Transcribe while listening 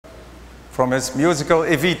from his musical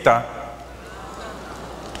Evita.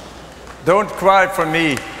 Don't Cry for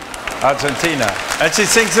Me, Argentina. And she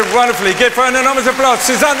sings it wonderfully. Give her an enormous applause,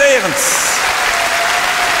 Suzan Erens.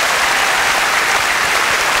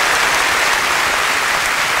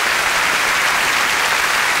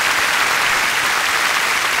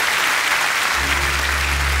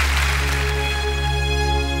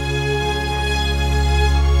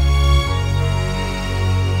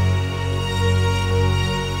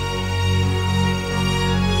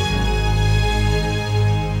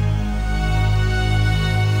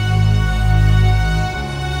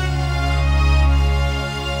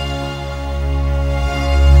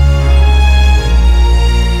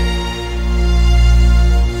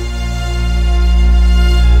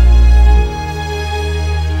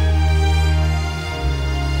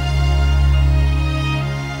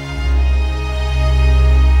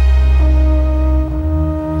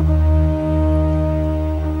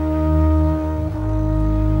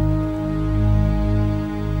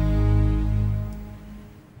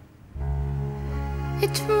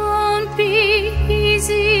 It won't be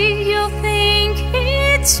easy, you'll think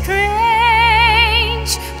it's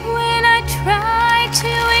strange when I try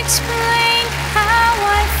to explain how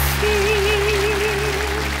I feel,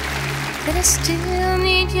 that I still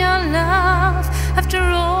need your love after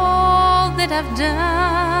all that I've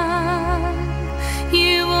done.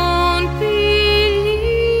 You won't believe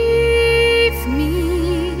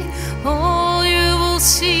me, all you will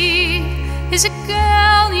see is a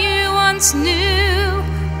girl you once knew,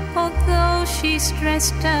 although she's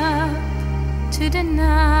dressed up to the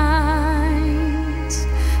nines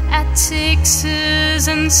at sixes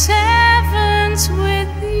and sevens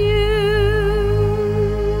with you.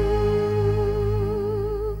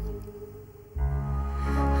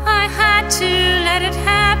 I had to let it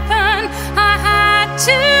happen, I had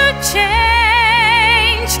to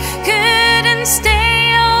change, couldn't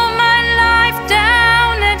stay all my life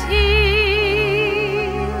down at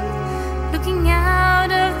heel, looking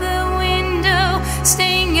out of the window,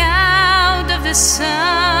 staying out of the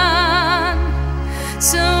sun.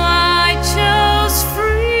 So I chose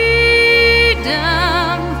freedom,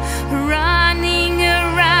 running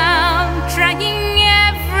around, trying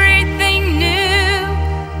everything new,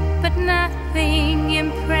 but nothing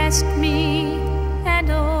impressed me at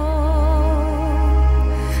all.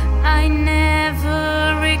 I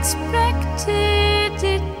never expected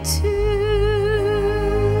it to.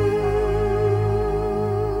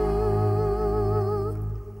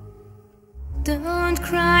 Don't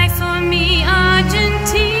cry for me,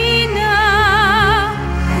 Argentina.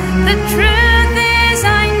 The truth is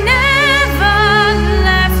I never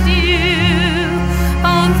left you.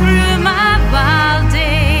 All through my wild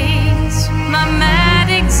days, my mad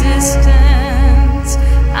existence,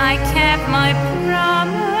 I kept my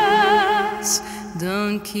promise.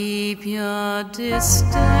 Don't keep your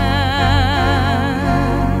distance.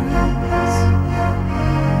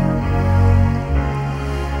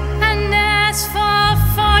 And as for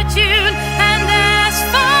fortune and as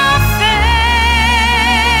for fame,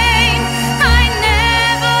 I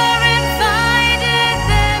never invited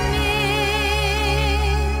them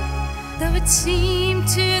in, though it seemed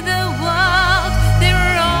to the world they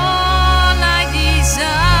were all I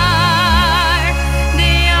desire.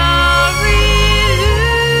 They are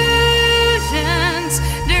illusions,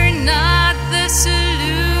 they're not the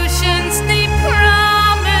solutions they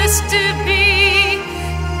promised to be.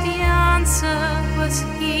 The answer was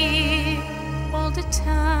here all the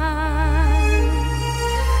time.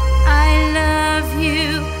 I love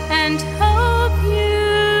you and hope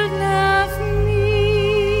you love me.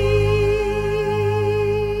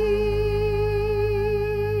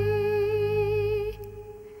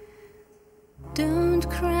 Don't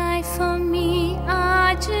cry for me,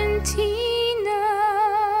 Argentina.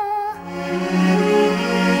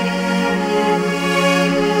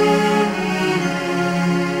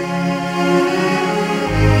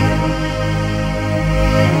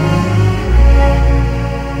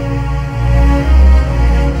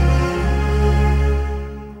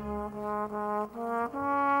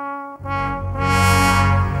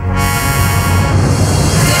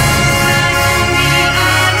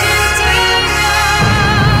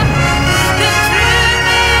 The truth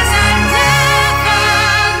is I never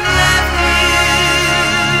left you.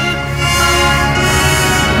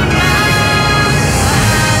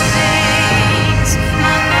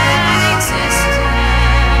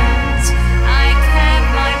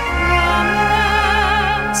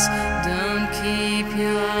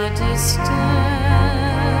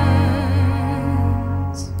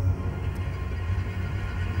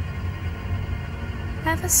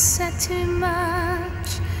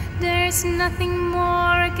 There's nothing more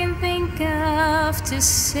I can think of to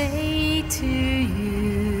say to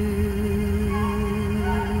you,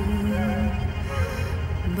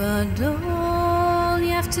 but all you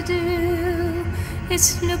have to do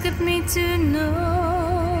is look at me to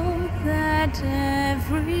know that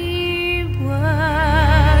every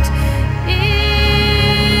word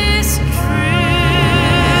is true.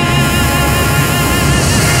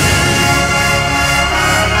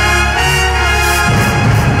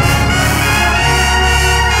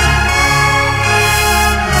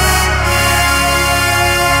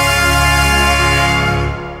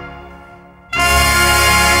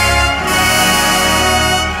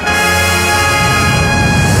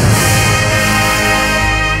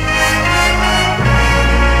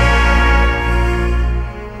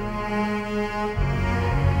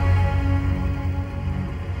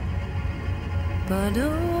 But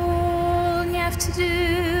all you have to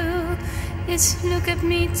do is look at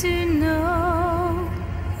me to know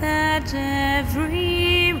that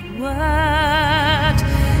every word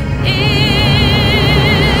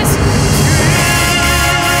is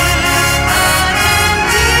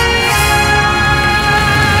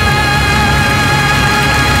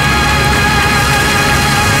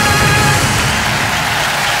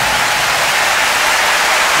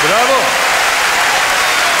Bravo!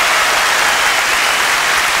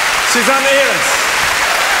 Suzan Erens.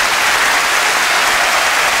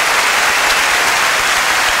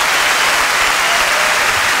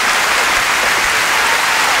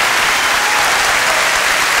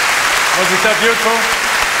 Wasn't that beautiful?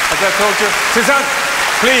 As I told you. Suzan,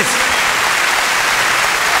 please.